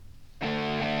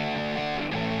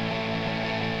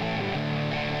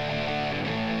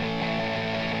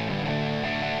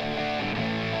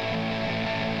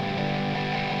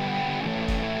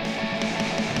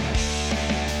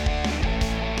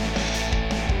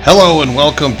Hello and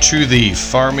welcome to the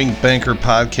Farming Banker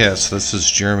Podcast. This is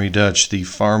Jeremy Dutch, the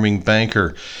Farming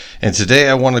Banker. And today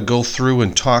I want to go through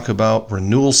and talk about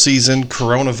renewal season,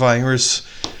 coronavirus,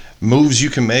 moves you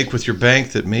can make with your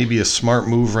bank that may be a smart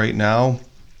move right now,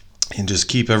 and just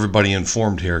keep everybody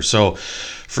informed here. So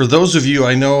for those of you,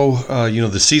 I know,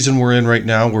 the season we're in right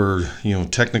now, we're,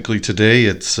 technically today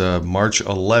it's March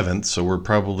 11th, so we're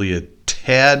probably a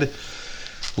tad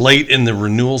late in the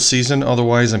renewal season.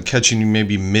 Otherwise, I'm catching you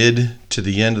maybe mid to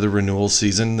the end of the renewal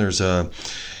season. There's a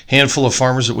handful of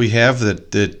farmers that we have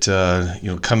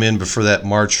that come in before that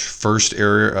March 1st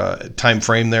area time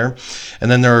frame there,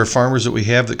 and then there are farmers that we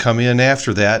have that come in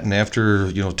after that, and after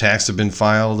taxes have been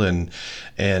filed and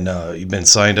you've been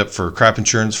signed up for crop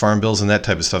insurance, farm bills, and that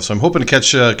type of stuff. So I'm hoping to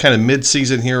catch kind of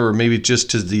mid-season here, or maybe just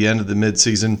to the end of the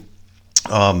mid-season.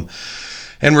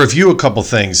 And review a couple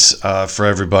things for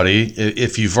everybody.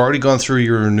 If you've already gone through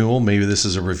your renewal, maybe this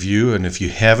is a review. And if you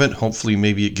haven't, hopefully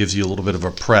maybe it gives you a little bit of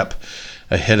a prep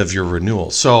ahead of your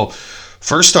renewal. So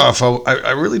first off,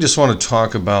 I really just want to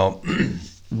talk about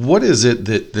what is it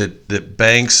that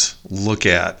banks look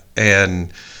at,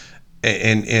 and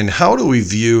how do we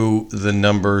view the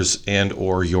numbers and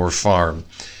or your farm.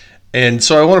 And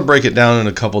so I want to break it down in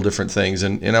a couple different things.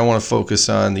 And I want to focus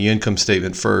on the income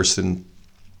statement first.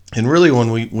 And really, when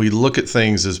we look at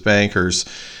things as bankers,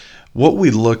 what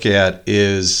we look at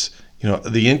is,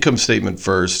 the income statement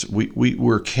first.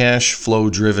 We're cash flow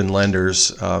driven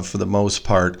lenders for the most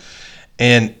part,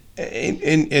 and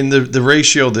the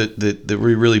ratio that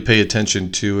we really pay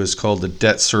attention to is called the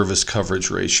debt service coverage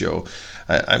ratio.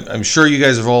 I'm sure you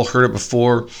guys have all heard it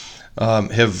before.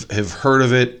 Have heard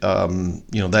of it,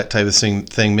 that type of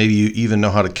thing. Maybe you even know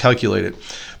how to calculate it.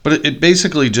 But it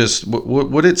basically just,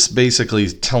 what it's basically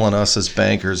telling us as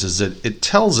bankers is that it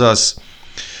tells us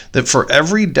that for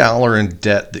every dollar in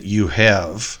debt that you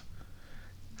have,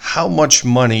 how much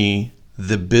money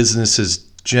the business is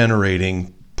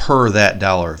generating per that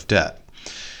dollar of debt.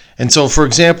 And so, for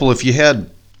example, if you had,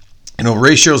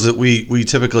 ratios that we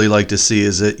typically like to see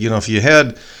is that, if you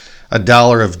had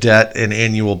 $1 of debt and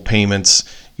annual payments,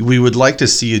 we would like to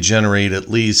see you generate at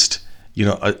least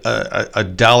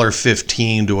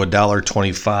 $1.15 to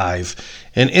 $1.25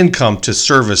 in income to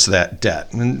service that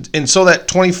debt, and so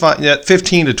that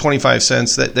 15 to 25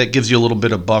 cents that gives you a little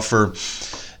bit of buffer,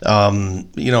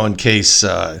 in case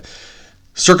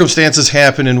circumstances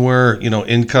happen and where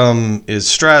income is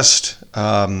stressed,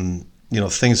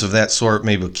 things of that sort,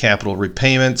 maybe capital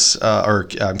repayments,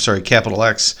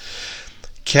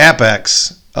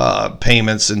 CapEx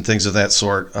payments and things of that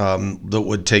sort that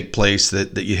would take place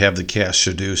that you have the cash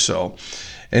to do so.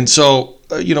 And so,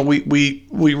 we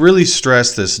really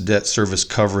stress this debt service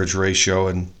coverage ratio,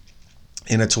 and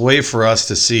it's a way for us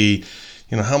to see,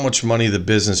 how much money the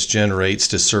business generates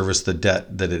to service the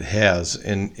debt that it has.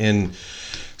 And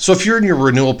so if you're in your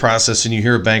renewal process and you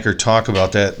hear a banker talk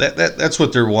about that's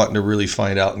what they're wanting to really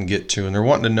find out and get to. And they're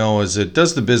wanting to know is that,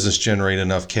 does the business generate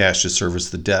enough cash to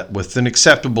service the debt with an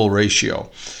acceptable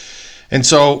ratio? And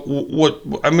so what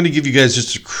I'm going to give you guys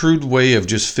just a crude way of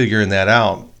just figuring that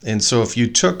out. And so if you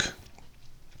took,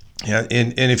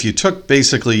 if you took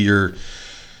basically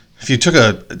if you took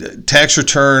a tax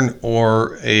return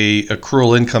or a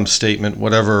accrual income statement,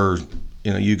 whatever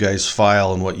you guys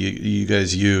file and what you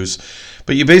guys use,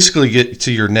 but you basically get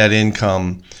to your net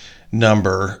income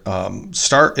number,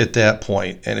 start at that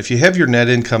point. And if you have your net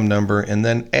income number and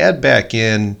then add back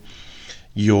in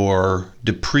your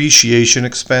depreciation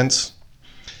expense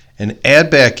and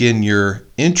add back in your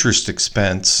interest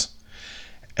expense,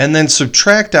 and then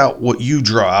subtract out what you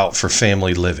draw out for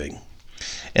family living.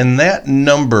 And that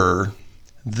number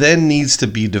then needs to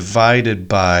be divided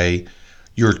by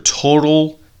your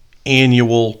total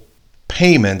annual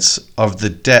payments of the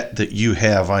debt that you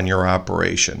have on your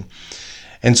operation.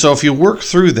 And so if you work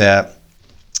through that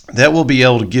will be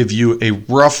able to give you a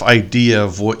rough idea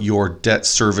of what your debt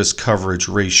service coverage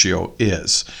ratio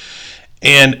is.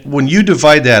 And when you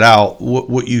divide that out,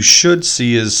 what you should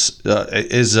see is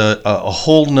a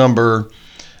whole number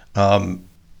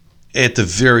at the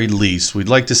very least. We'd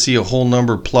like to see a whole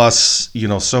number plus,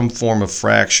 some form of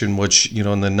fraction, which,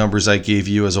 in the numbers I gave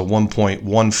you is a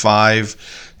 1.15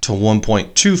 to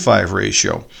 1.25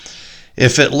 ratio.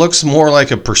 If it looks more like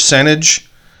a percentage,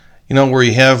 where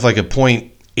you have like a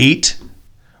 0.8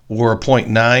 or a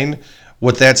 0.9,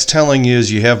 what that's telling you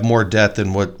is you have more debt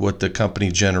than what the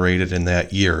company generated in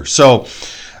that year. So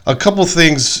a couple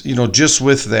things, just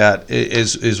with that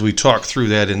as we talk through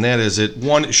that, and that is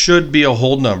it should be a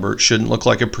whole number. It shouldn't look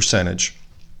like a percentage.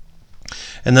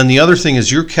 And then the other thing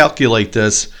is you calculate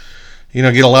this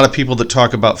get a lot of people that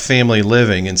talk about family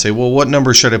living and say, well, what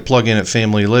number should I plug in at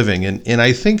family living? And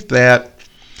I think that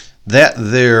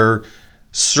there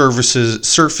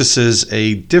surfaces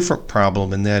a different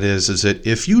problem, and that is that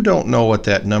if you don't know what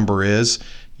that number is,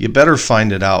 you better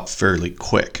find it out fairly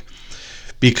quick.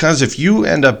 Because if you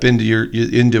end up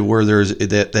into where there's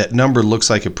that number looks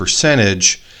like a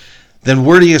percentage, then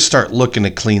where do you start looking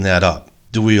to clean that up?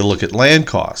 Do we look at land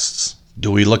costs?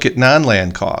 Do we look at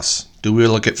non-land costs? Do we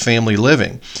look at family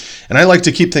living? And I like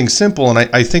to keep things simple, and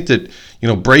I think that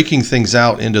breaking things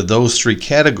out into those three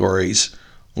categories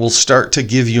will start to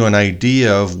give you an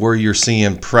idea of where you're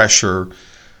seeing pressure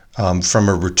from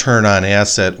a return on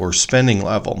asset or spending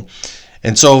level.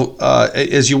 And so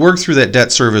as you work through that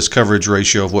debt service coverage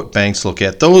ratio of what banks look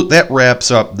at, that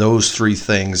wraps up those three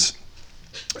things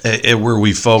where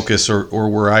we focus, or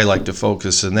where I like to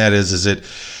focus. And that is it,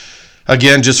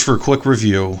 again, just for a quick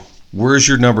review, where's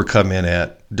your number come in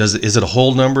at? Is it a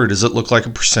whole number? Does it look like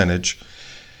a percentage?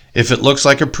 If it looks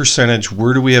like a percentage,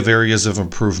 where do we have areas of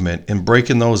improvement? And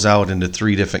breaking those out into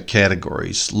three different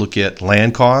categories. Look at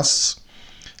land costs,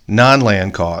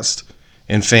 non-land cost,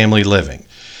 and family living.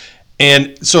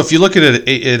 And so if you look at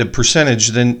it at a percentage,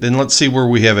 then let's see where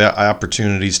we have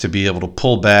opportunities to be able to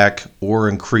pull back or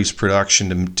increase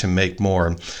production to make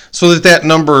more, so that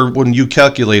number, when you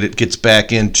calculate it, gets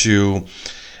back into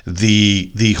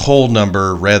the whole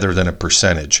number rather than a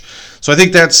percentage. So I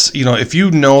think that's, if you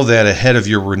know that ahead of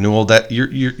your renewal, that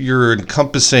you're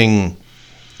encompassing,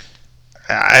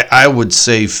 I would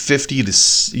say 50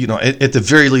 to, at the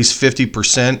very least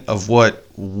 50% of what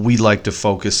we like to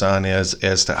focus on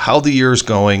as to how the year is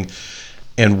going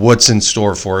and what's in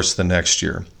store for us the next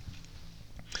year.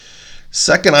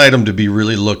 Second item to be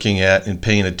really looking at and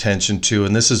paying attention to,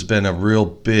 and this has been a real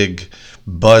big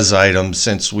buzz item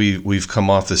since we've come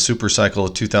off the super cycle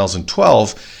of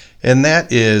 2012, and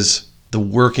that is the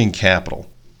working capital.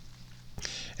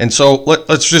 And so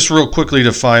let's just real quickly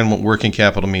define what working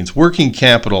capital means. Working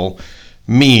capital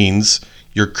means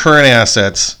your current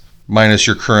assets minus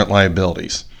your current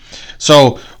liabilities.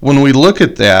 So when we look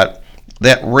at that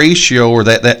ratio, or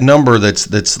that number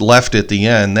that's left at the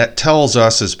end, that tells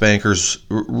us as bankers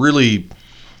really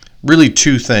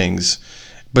two things.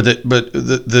 But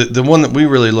the one that we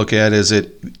really look at is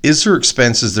there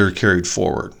expenses that are carried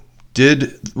forward?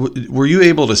 Were you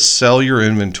able to sell your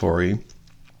inventory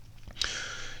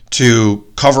to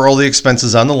cover all the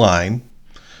expenses on the line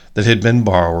that had been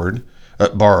borrowed,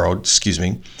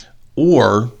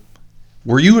 or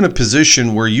were you in a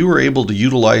position where you were able to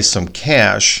utilize some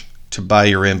cash to buy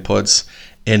your inputs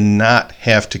and not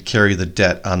have to carry the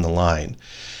debt on the line?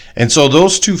 And so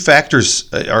those two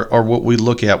factors are what we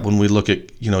look at when we look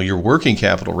at your working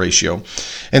capital ratio.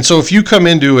 And so if you come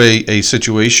into a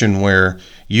situation where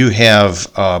you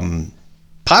have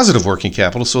positive working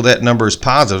capital, so that number is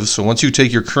positive. So once you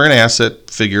take your current asset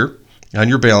figure on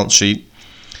your balance sheet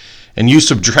and you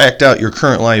subtract out your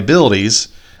current liabilities,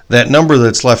 that number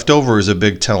that's left over is a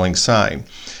big telling sign.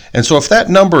 And so if that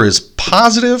number is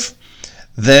positive,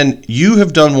 then you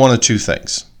have done one of two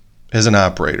things as an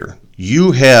operator.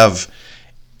 You have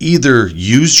either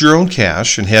used your own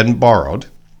cash and hadn't borrowed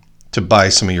to buy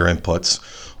some of your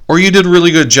inputs, or you did a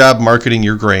really good job marketing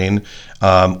your grain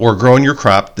or growing your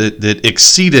crop that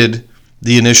exceeded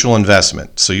the initial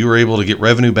investment. So you were able to get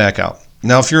revenue back out.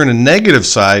 Now, if you're in a negative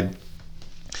side,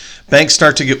 banks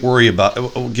start to get a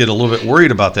little bit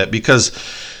worried about that, because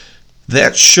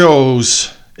that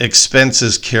shows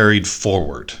expenses carried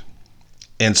forward.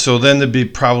 And so then the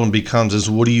big problem becomes is,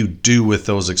 what do you do with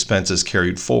those expenses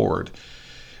carried forward?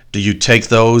 Do you take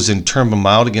those and term them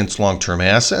out against long-term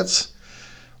assets?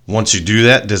 Once you do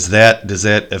that, does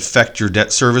that affect your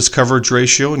debt service coverage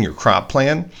ratio and your crop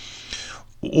plan?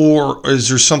 Or is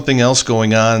there something else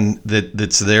going on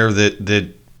that's there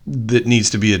that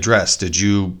needs to be addressed? Did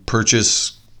you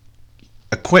purchase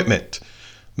equipment,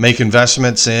 make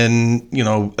investments in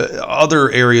other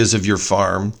areas of your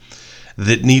farm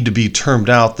that need to be termed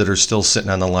out that are still sitting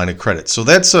on the line of credit? So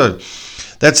that's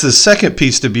the second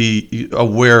piece to be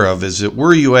aware of, is that where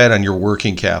are you at on your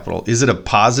working capital? Is it a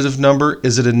positive number?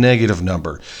 Is it a negative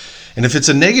number? And if it's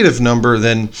a negative number,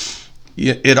 then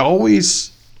it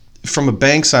always, from a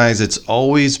bank size, it's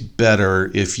always better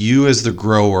if you as the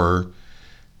grower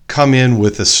come in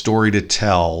with a story to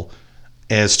tell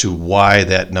as to why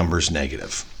that number's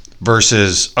negative,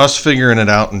 versus us figuring it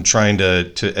out and trying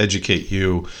to educate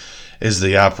you as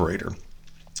the operator.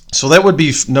 So that would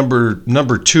be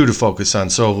number two to focus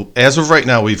on. So as of right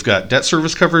now, we've got debt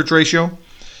service coverage ratio,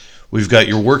 we've got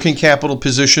your working capital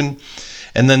position,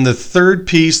 and then the third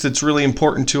piece that's really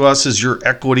important to us is your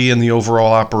equity in the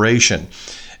overall operation.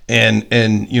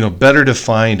 and better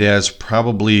defined as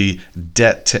probably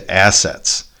debt to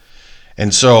assets.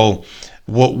 And so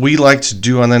what we like to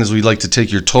do on that is we like to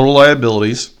take your total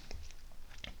liabilities,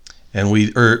 and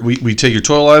we take your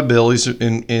total liabilities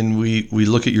and we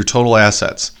look at your total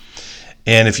assets.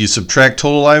 And if you subtract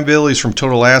total liabilities from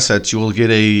total assets, you will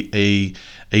get a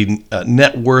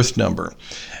net worth number.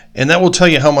 And that will tell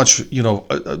you how much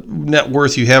net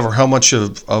worth you have, or how much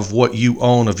of what you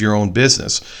own of your own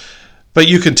business. But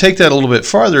you can take that a little bit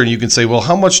farther and you can say, well,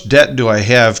 how much debt do I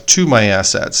have to my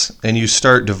assets? And you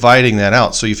start dividing that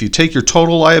out. So if you take your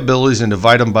total liabilities and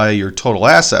divide them by your total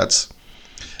assets,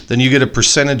 then you get a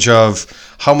percentage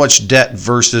of how much debt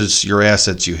versus your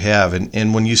assets you have.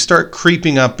 And when you start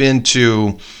creeping up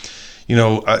into,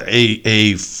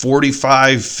 a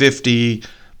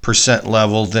 45-50%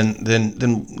 level, then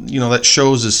that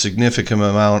shows a significant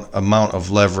amount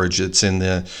of leverage that's in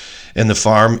the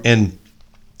farm. And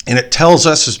it tells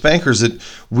us as bankers that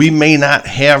we may not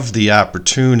have the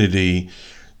opportunity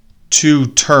to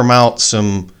term out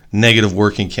some negative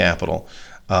working capital.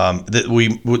 That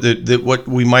what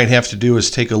we might have to do is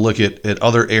take a look at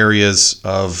other areas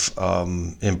of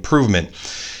improvement.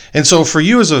 And so for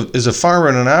you as a farmer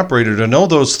and an operator to know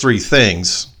those three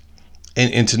things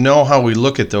and to know how we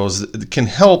look at those can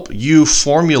help you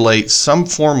formulate some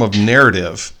form of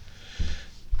narrative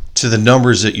to the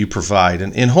numbers that you provide.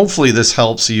 And hopefully this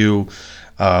helps you,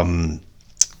 put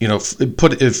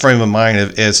a frame of mind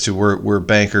as to where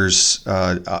bankers,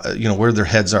 where their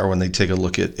heads are when they take a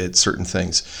look at certain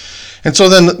things. And so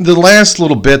then the last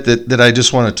little bit that I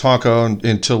just want to talk on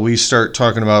until we start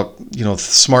talking about,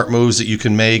 smart moves that you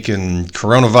can make and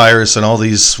coronavirus and all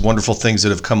these wonderful things that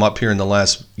have come up here in the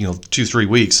last, 2-3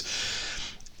 weeks,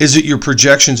 is it your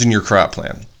projections and your crop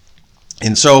plan.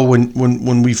 And so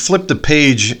when we flip the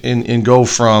page and go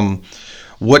from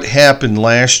what happened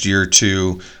last year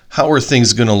to how are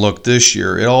things going to look this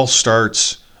year, it all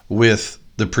starts with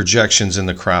the projections in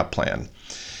the crop plan.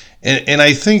 And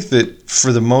I think that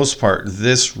for the most part,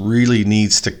 this really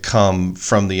needs to come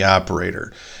from the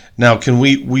operator. Now, can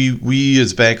we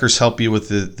as bankers help you with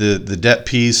the debt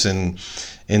piece and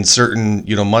certain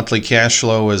monthly cash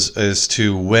flow as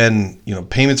to when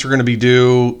payments are going to be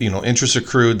due, interest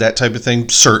accrued, that type of thing?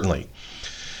 Certainly.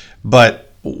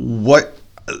 But what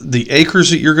the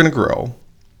acres that you're going to grow,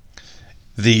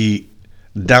 the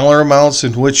dollar amounts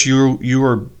in which you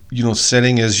are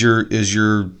setting as your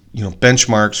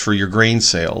benchmarks for your grain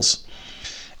sales,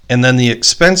 and then the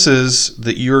expenses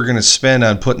that you're going to spend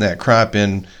on putting that crop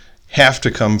in have to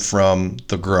come from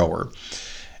the grower.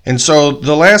 And so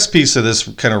the last piece of this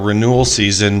kind of renewal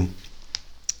season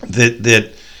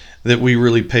that we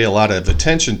really pay a lot of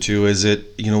attention to is that,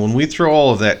 when we throw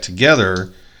all of that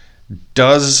together,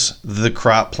 does the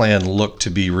crop plan look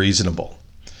to be reasonable?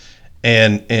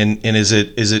 And is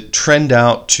it trend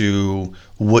out to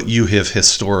what you have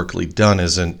historically done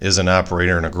as an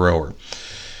operator and a grower?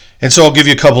 And so I'll give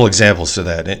you a couple examples to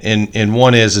that. And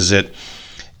one is that,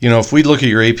 if we look at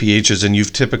your APHs and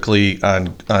you've typically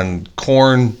on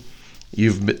corn,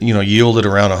 you've yielded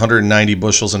around 190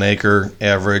 bushels an acre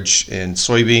average, and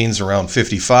soybeans around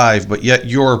 55, but yet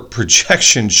your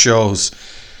projection shows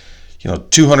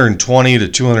 220 to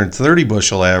 230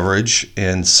 bushel average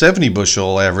and 70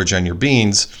 bushel average on your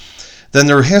beans, then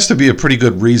there has to be a pretty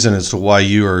good reason as to why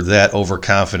you are that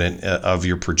overconfident of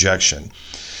your projection.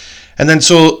 And then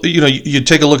so, you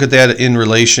take a look at that in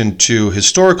relation to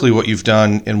historically what you've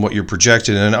done and what you're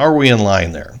projected, and are we in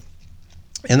line there?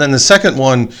 And then the second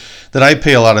one that I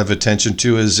pay a lot of attention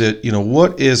to is that,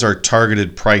 what is our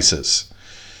targeted prices?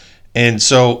 And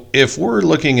so if we're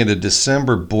looking at a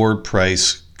December board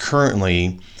price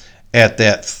currently at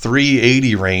that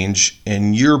 380 range,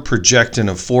 and you're projecting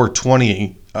a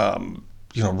 420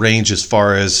 range as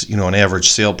far as an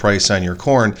average sale price on your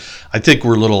corn, I think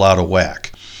we're a little out of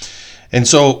whack. And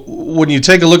so when you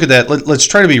take a look at that, let's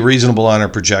try to be reasonable on our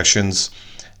projections.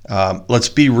 Let's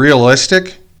be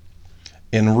realistic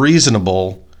and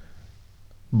reasonable,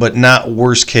 but not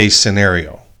worst case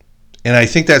scenario. And I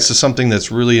think that's something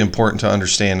that's really important to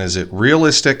understand. Is it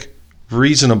realistic,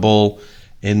 reasonable,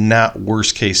 and not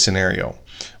worst case scenario?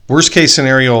 Worst case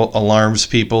scenario alarms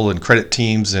people and credit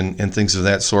teams and things of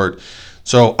that sort.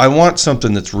 So I want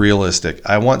something that's realistic.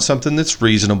 I want something that's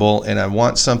reasonable, and I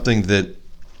want something that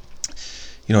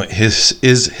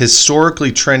is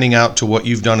historically trending out to what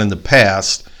you've done in the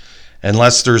past,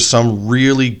 unless there's some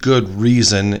really good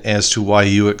reason as to why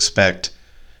you expect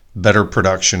better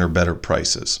production or better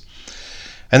prices.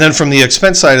 And then from the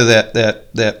expense side of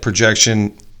that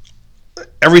projection,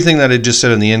 everything that I just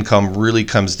said on the income really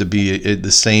comes to be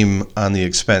the same on the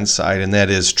expense side, and that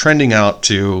is trending out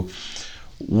to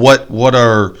what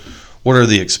are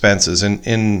the expenses?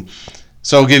 And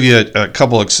so I'll give you a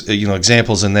couple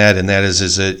examples in that, and that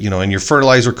is that, in your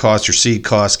fertilizer costs, your seed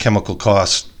costs, chemical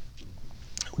costs,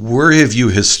 where have you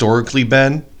historically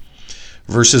been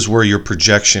versus where your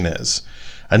projection is?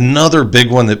 Another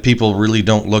big one that people really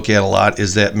don't look at a lot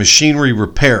is that machinery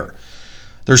repair.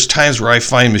 There's times where I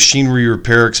find machinery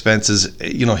repair expenses,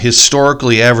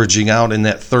 historically averaging out in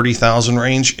that $30,000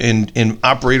 range, and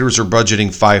operators are budgeting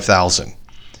 $5,000.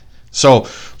 So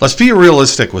let's be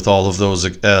realistic with all of those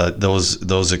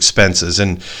expenses,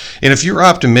 and if you're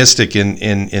optimistic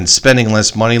in spending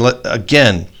less money,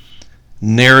 again,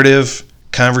 narrative,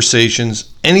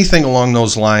 conversations, anything along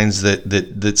those lines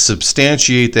that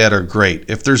substantiate that are great.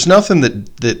 If there's nothing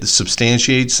that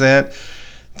substantiates that,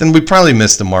 then we probably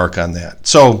missed the mark on that.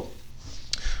 So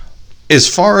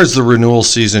as far as the renewal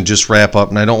season, just wrap up,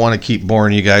 and I don't want to keep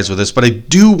boring you guys with this, but I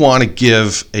do want to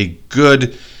give a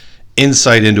good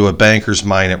insight into a banker's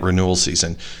mind at renewal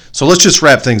season. So let's just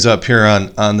wrap things up here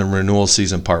on the renewal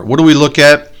season part. What do we look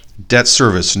at? Debt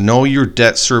service. Know your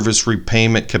debt service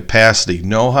repayment capacity.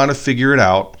 Know how to figure it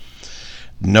out.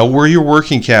 Know where your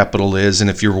working capital is, and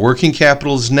if your working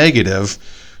capital is negative,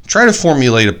 try to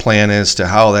formulate a plan as to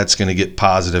how that's going to get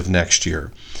positive next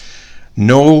year.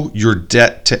 Know your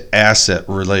debt to asset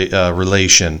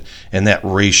relation and that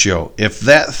ratio. If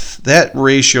that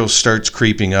ratio starts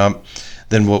creeping up,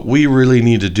 then what we really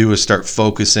need to do is start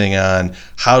focusing on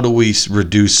how do we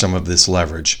reduce some of this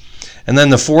leverage. And then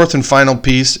the fourth and final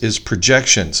piece is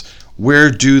projections. Where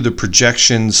do the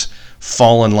projections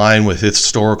fall in line with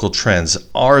historical trends?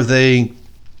 Are they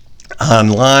on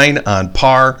line, on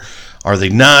par? Are they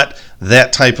not?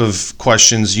 That type of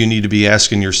questions you need to be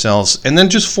asking yourselves, and then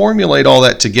just formulate all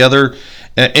that together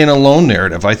in a loan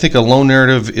narrative. I think a loan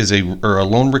narrative or a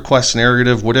loan request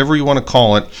narrative, whatever you want to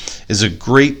call it, is a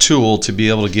great tool to be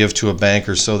able to give to a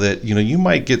banker so that you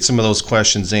might get some of those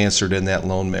questions answered in that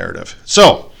loan narrative.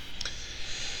 So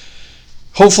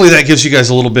hopefully that gives you guys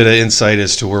a little bit of insight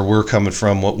as to where we're coming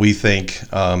from, what we think,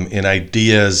 and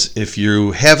ideas if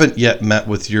you haven't yet met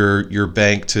with your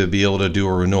bank to be able to do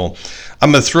a renewal.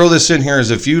 I'm going to throw this in here as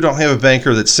if you don't have a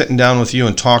banker that's sitting down with you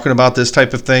and talking about this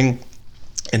type of thing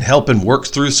and helping work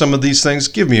through some of these things,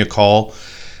 give me a call.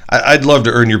 I'd love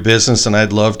to earn your business, and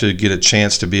I'd love to get a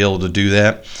chance to be able to do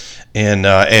that and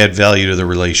add value to the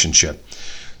relationship.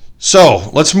 So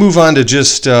let's move on to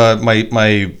just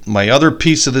my other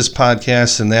piece of this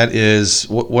podcast, and that is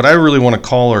what I really want to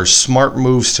call are smart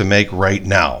moves to make right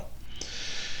now.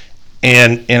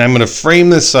 And I'm going to frame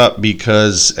this up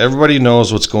because everybody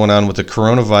knows what's going on with the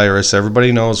coronavirus.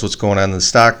 Everybody knows what's going on in the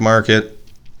stock market.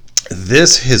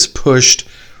 This has pushed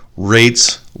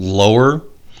rates lower,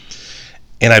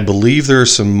 and I believe there are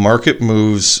some market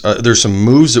moves. There's some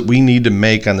moves that we need to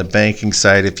make on the banking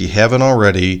side, if you haven't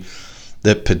already,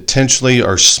 that potentially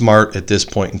are smart at this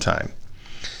point in time.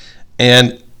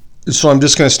 And so I'm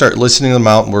just going to start listing them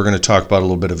out, and we're going to talk about a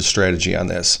little bit of a strategy on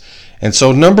this. And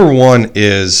so number one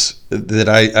is that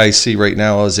I see right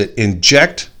now is that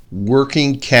inject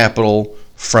working capital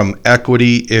from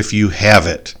equity if you have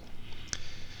it.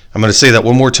 I'm going to say that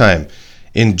one more time.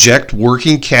 Inject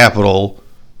working capital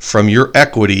from your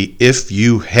equity if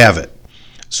you have it.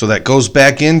 So that goes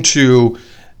back into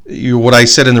what I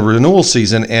said in the renewal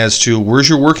season as to where's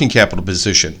your working capital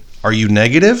position. Are you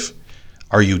negative?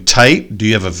 Are you tight? Do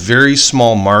you have a very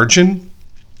small margin?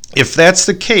 If that's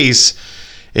the case,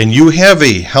 and you have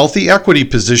a healthy equity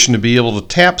position to be able to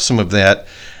tap some of that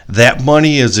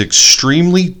money is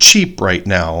extremely cheap right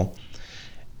now,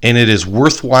 and it is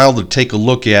worthwhile to take a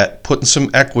look at putting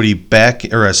some equity back,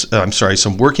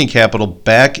 some working capital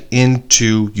back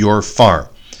into your farm.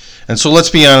 And so let's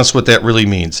be honest what that really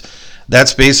means.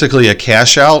 That's basically a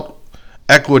cash out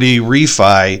equity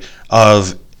refi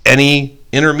of any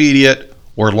intermediate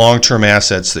or long-term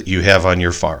assets that you have on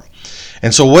your farm.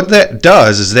 And so what that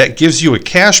does is that gives you a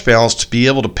cash balance to be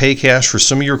able to pay cash for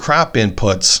some of your crop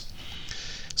inputs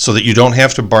so that you don't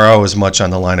have to borrow as much on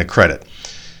the line of credit.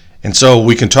 And so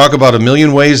we can talk about a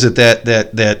million ways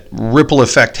that ripple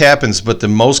effect happens, but the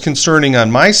most concerning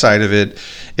on my side of it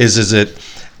is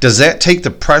does that take the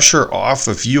pressure off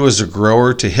of you as a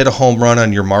grower to hit a home run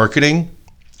on your marketing?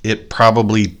 It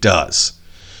probably does.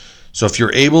 So if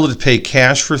you're able to pay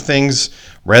cash for things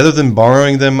rather than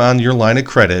borrowing them on your line of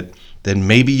credit, then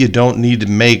maybe you don't need to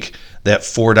make that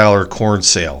 $4 corn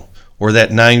sale or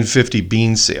that $9.50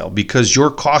 bean sale because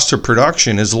your cost of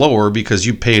production is lower because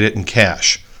you paid it in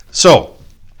cash. So,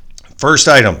 first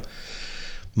item,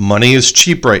 money is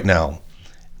cheap right now.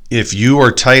 If you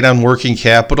are tight on working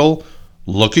capital,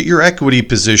 look at your equity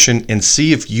position and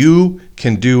see if you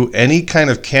can do any kind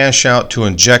of cash out to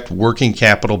inject working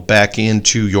capital back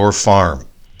into your farm.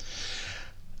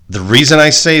 The reason I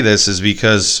say this is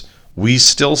because we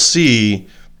still see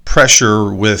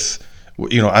pressure with,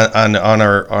 on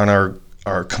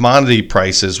our commodity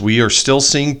prices. We are still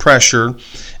seeing pressure,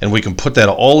 and we can put that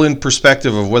all in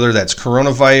perspective of whether that's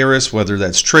coronavirus, whether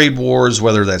that's trade wars,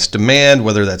 whether that's demand,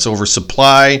 whether that's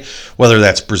oversupply, whether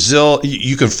that's Brazil.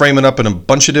 You can frame it up in a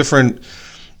bunch of different,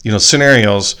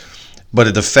 scenarios,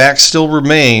 but the fact still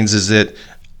remains is that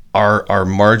our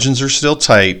margins are still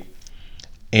tight,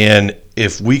 and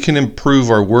if we can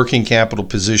improve our working capital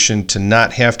position to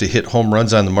not have to hit home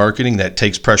runs on the marketing, that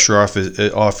takes pressure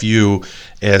off you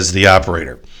as the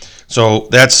operator. So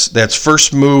that's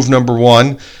first move number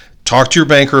one. Talk to your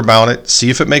banker about it. See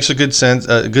if it makes a good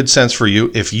sense for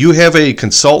you. If you have a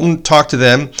consultant, talk to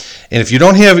them. And if you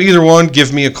don't have either one,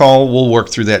 give me a call. We'll work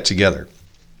through that together.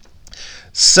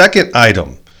 Second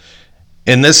item,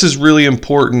 and this is really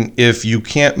important if you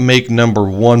can't make number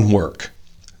one work.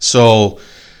 So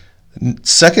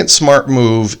second smart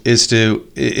move is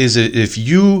if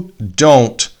you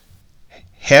don't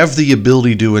have the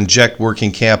ability to inject working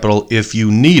capital if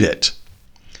you need it,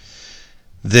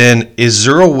 then is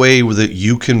there a way that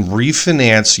you can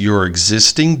refinance your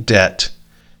existing debt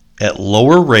at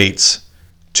lower rates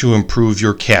to improve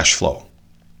your cash flow?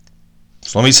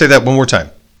 So let me say that one more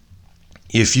time.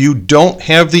 If you don't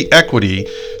have the equity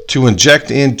to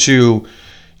inject into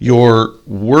your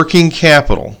working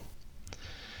capital,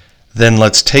 then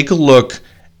let's take a look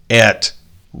at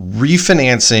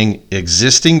refinancing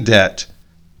existing debt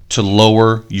to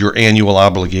lower your annual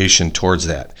obligation towards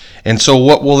that. And so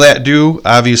what will that do?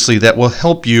 Obviously, that will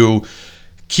help you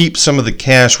keep some of the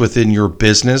cash within your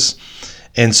business.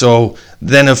 And so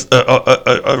then if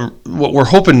what we're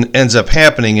hoping ends up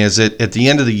happening is that at the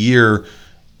end of the year,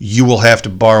 you will have to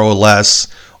borrow less,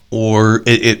 or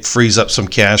it frees up some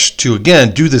cash to,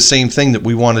 again, do the same thing that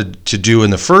we wanted to do in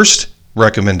the first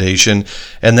recommendation,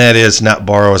 and that is not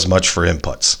borrow as much for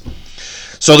inputs.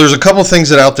 So there's a couple things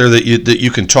that out there that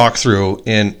you can talk through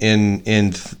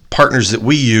in partners that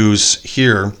we use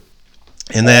here,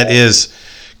 and that is,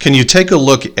 can you take a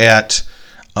look at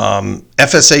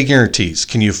FSA guarantees?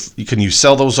 Can you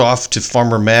sell those off to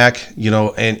Farmer Mac,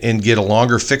 and get a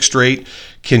longer fixed rate?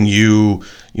 Can you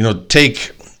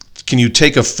take a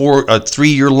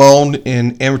 3-year loan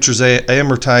and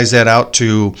amortize that out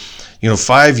to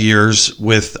 5 years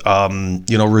with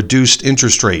reduced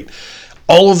interest rate?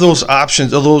 All of those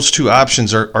options, those two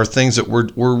options are things that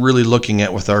we're really looking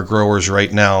at with our growers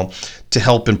right now to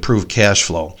help improve cash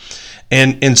flow.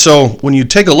 And so when you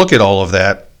take a look at all of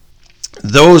that,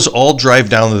 those all drive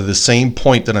down to the same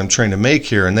point that I'm trying to make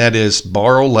here, and that is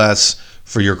borrow less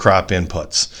for your crop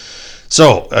inputs.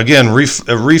 So again,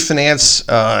 refinance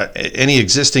any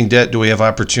existing debt. Do we have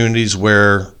opportunities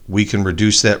where we can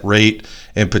reduce that rate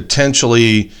and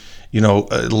potentially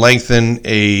lengthen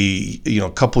a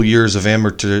couple years of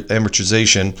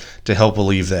amortization to help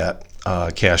relieve that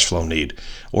cash flow need,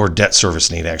 or debt service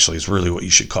need, actually, is really what you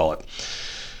should call it.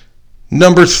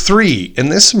 Number 3, and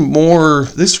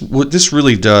what this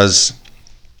really does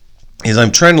is,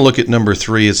 I'm trying to look at number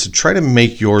 3 is to try to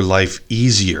make your life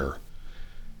easier.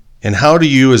 And how do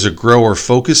you as a grower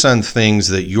focus on things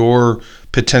that you're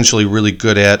potentially really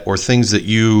good at, or things that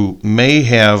you may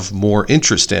have more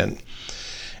interest in?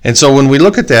 And so when we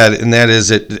look at that, and that is,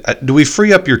 do we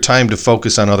free up your time to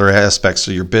focus on other aspects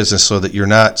of your business so that you're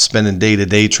not spending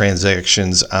day-to-day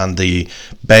transactions on the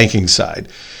banking side?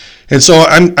 And so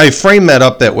I frame that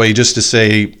up that way just to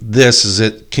say this, is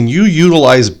that, can you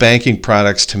utilize banking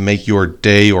products to make your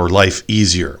day or life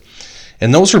easier?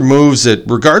 And those are moves that,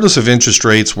 regardless of interest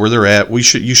rates, where they're at,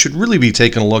 you should really be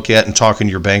taking a look at and talking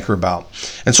to your banker about.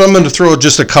 And so I'm going to throw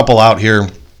just a couple out here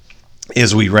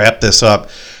as we wrap this up,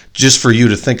 just for you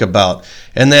to think about.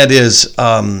 And that is,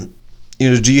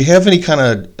 do you have any kind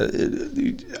of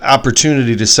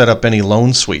opportunity to set up any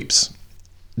loan sweeps?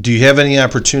 Do you have any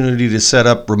opportunity to set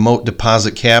up remote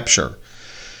deposit capture?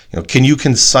 Can you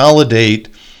consolidate,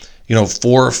 4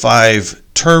 or 5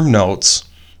 term notes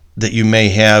that you may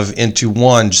have into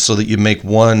one, so that you make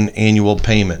one annual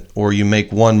payment, or you make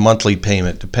one monthly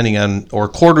payment, depending on, or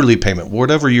quarterly payment,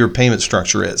 whatever your payment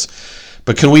structure is.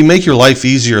 But can we make your life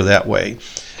easier that way?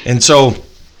 And so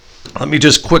let me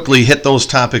just quickly hit those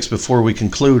topics before we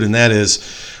conclude, and that is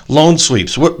loan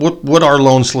sweeps. What are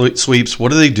loan sweeps?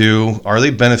 What do they do? Are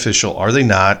they beneficial? Are they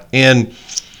not? And,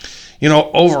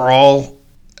 overall,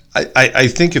 I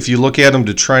think if you look at them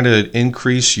to try to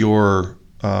increase your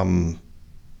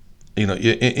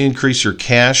increase your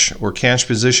cash or cash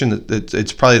position.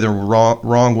 It's probably the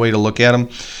wrong way to look at them.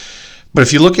 But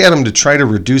if you look at them to try to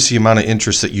reduce the amount of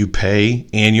interest that you pay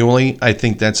annually, I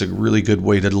think that's a really good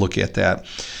way to look at that.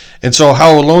 And so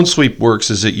how a loan sweep works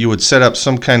is that you would set up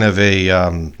some kind of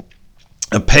a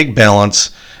peg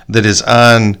balance that is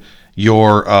on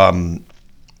your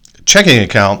checking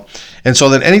account. And so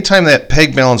that anytime that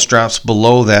peg balance drops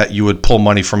below that, you would pull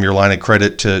money from your line of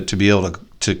credit to be able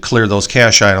to clear those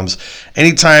cash items.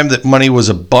 Anytime that money was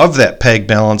above that peg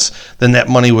balance, then that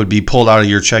money would be pulled out of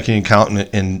your checking account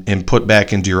and put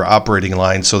back into your operating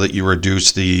line so that you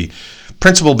reduce the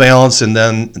principal balance and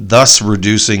then thus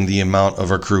reducing the amount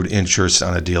of accrued interest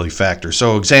on a daily factor.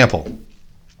 So example,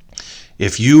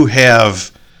 if you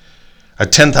have a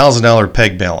 $10,000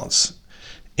 peg balance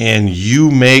and you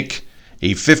make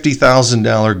a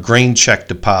 $50,000 grain check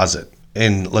deposit,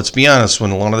 and let's be honest,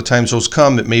 when a lot of the times those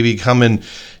come, it may be coming,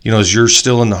 as you're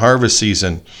still in the harvest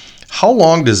season. How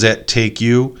long does that take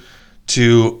you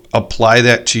to apply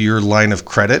that to your line of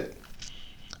credit?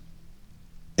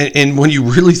 And when you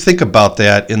really think about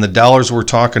that in the dollars we're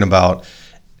talking about,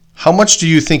 how much do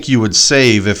you think you would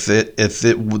save if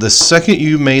the second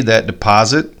you made that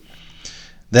deposit,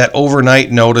 that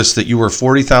overnight notice that you were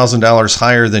 $40,000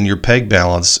 higher than your peg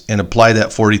balance and apply that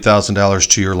 $40,000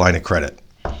 to your line of credit?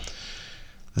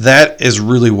 That is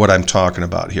really what I'm talking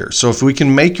about here. So if we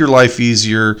can make your life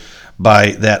easier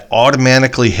by that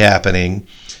automatically happening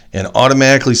and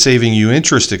automatically saving you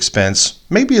interest expense,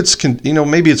 maybe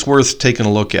it's worth taking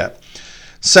a look at.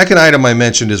 Second item I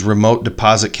mentioned is remote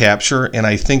deposit capture, and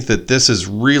I think that this is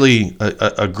really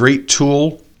a great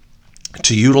tool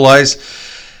to utilize.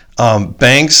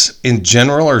 Banks in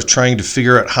general are trying to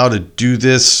figure out how to do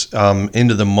this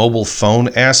into the mobile phone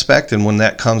aspect, and when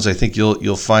that comes, I think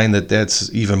you'll find that that's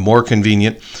even more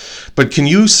convenient. But can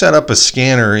you set up a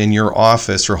scanner in your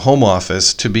office or home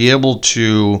office to be able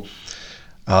to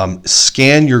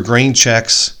scan your grain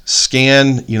checks,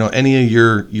 scan any of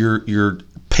your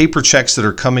paper checks that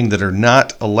are coming that are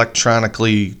not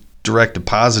electronically direct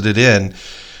deposited in,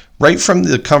 right from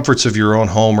the comforts of your own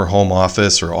home or home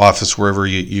office or office wherever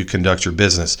you conduct your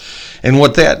business. And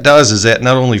what that does is that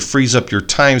not only frees up your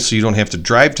time so you don't have to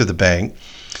drive to the bank,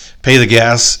 pay the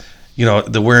gas,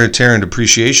 the wear and tear and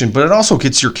depreciation, but it also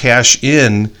gets your cash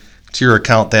in to your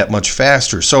account that much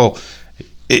faster. So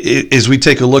as we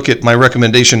take a look at my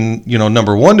recommendation,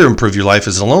 number one to improve your life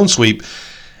is a loan sweep.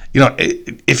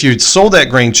 If you sold that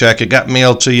grain check, it got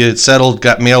mailed to you, it settled,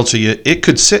 got mailed to you, it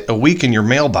could sit a week in your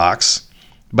mailbox.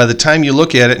 By the time you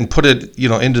look at it and put it,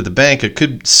 into the bank, it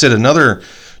could sit another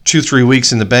 2-3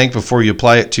 weeks in the bank before you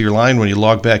apply it to your line when you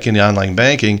log back into online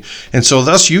banking. And so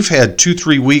thus you've had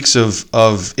 2-3 weeks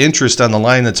of interest on the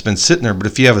line that's been sitting there. But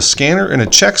if you have a scanner and a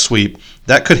check sweep,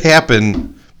 that could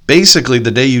happen basically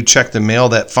the day you check the mail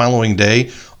that following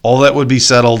day. All that would be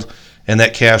settled and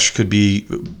that cash could be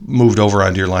moved over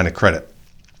onto your line of credit.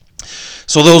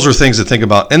 So those are things to think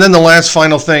about. And then the last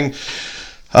final thing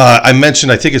I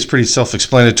mentioned, I think it's pretty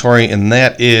self-explanatory, and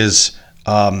that is,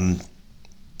 can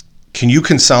you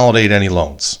consolidate any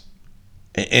loans?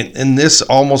 And this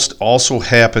almost also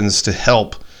happens to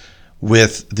help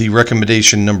with the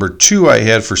recommendation number 2 I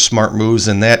had for smart moves,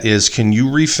 and that is, can you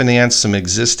refinance some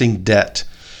existing debt?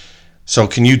 So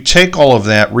can you take all of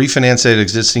that, refinance that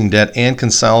existing debt, and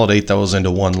consolidate those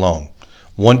into one loan?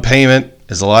 One payment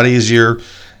is a lot easier,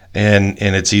 and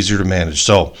it's easier to manage.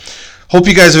 So hope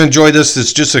you guys have enjoyed this.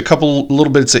 It's just a couple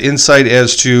little bits of insight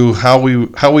as to how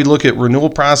we look at renewal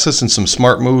process and some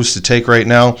smart moves to take right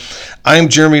now. I'm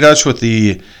Jeremy Dutch with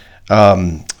the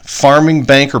Farming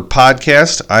Banker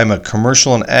podcast. I'm a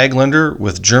commercial and ag lender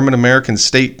with German American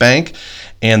State Bank,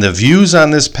 and the views on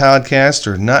this podcast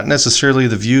are not necessarily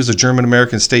the views of German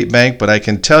American State Bank, but I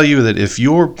can tell you that if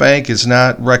your bank is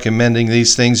not recommending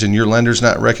these things and your lender's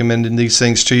not recommending these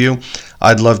things to you,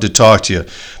 I'd love to talk to you.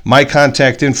 My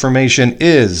contact information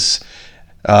is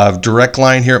direct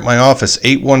line here at my office,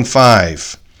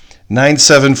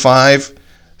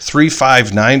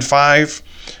 815-975-3595.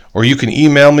 Or you can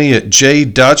email me at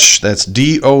jdutch, that's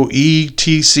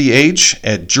DOETCH,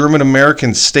 at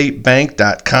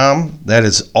GermanAmericanStateBank.com. That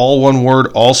is all one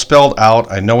word, all spelled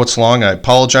out. I know it's long, I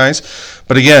apologize.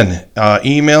 But again,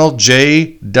 email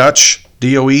jdutch,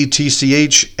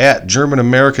 DOETCH, at German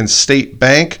American State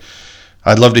Bank.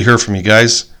 I'd love to hear from you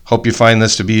guys. Hope you find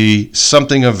this to be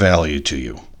something of value to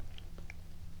you.